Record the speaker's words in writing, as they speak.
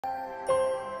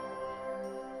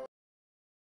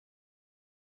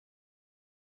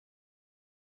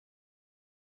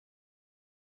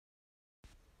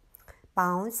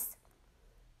bounce.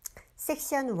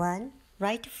 Section 1,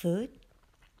 right foot.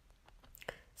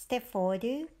 Step forward,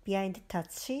 behind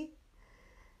touch.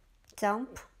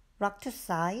 Jump, rock to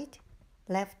side,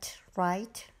 left,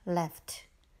 right, left.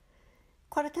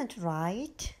 Quarter turn to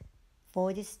right,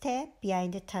 forward step,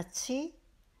 behind touch.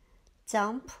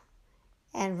 Jump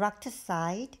and rock to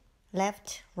side,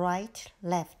 left, right,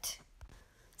 left.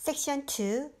 Section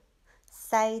 2,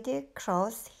 side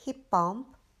cross hip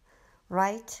bump,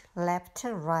 right, left,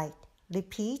 right.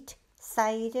 Repeat,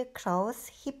 side cross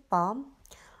hip bump,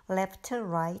 left,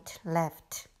 right,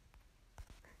 left.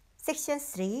 Section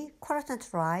 3, quarter turn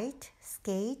to right,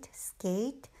 skate,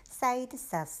 skate, side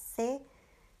sasse,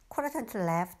 quarter turn to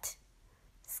left,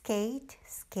 skate,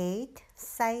 skate,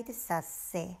 side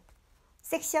sasse.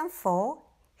 Section 4,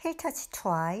 heel touch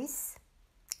twice,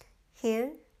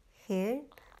 heel, heel,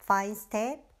 fine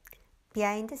step,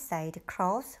 behind side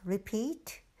cross,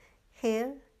 repeat,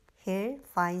 heel, heel,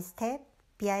 fine step,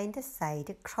 behind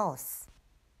side cross.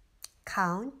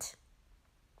 Count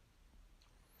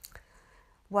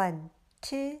 1,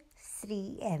 2,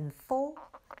 3, and 4,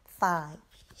 5,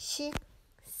 6,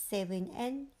 7,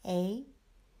 and 8,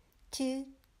 2,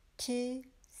 2,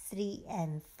 3,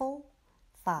 and 4,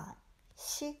 5,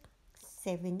 6,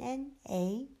 7, and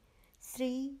 8,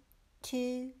 3,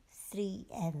 2, 3,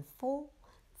 and 4,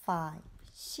 5,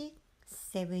 6,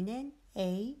 7, and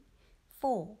 8,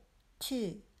 4,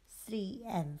 2, 3,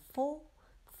 and 4,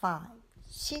 5,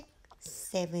 6,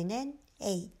 7, and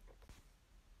 8.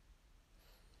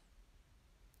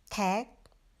 Tag.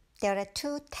 There are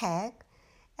 2 tags.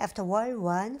 After wall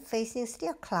 1, facing 3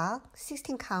 o'clock,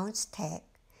 16 counts tag.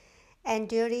 And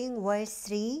during wall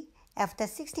 3, after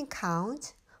 16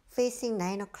 counts, facing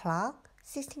 9 o'clock,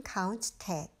 16 counts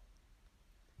tag.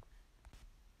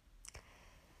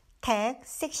 Tag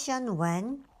section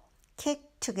 1.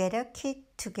 Kick together,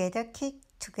 kick together, kick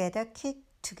together, kick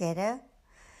together.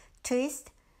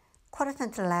 Twist, quarter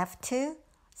turn to left,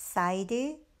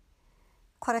 side,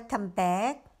 quarter turn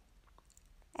back,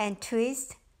 and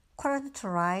twist, quarter to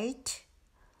right,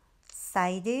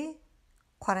 side,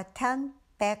 quarter turn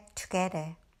back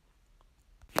together.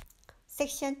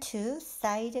 Section 2,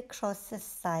 side cross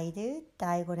side,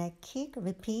 diagonal kick,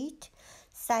 repeat,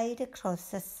 side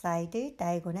cross side,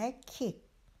 diagonal kick.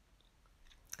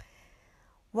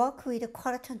 Walk with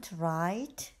quarter turn to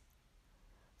right,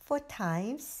 4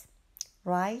 times,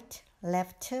 right,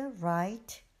 left,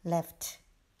 right, left.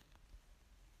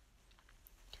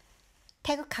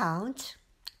 Tag count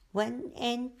 1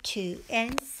 and 2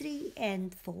 and 3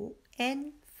 and 4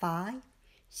 and 5,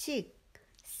 6,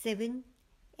 7,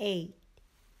 8,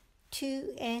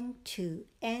 2 and 2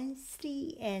 and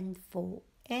 3 and 4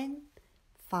 and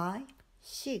 5,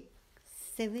 6,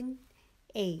 7,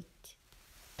 8.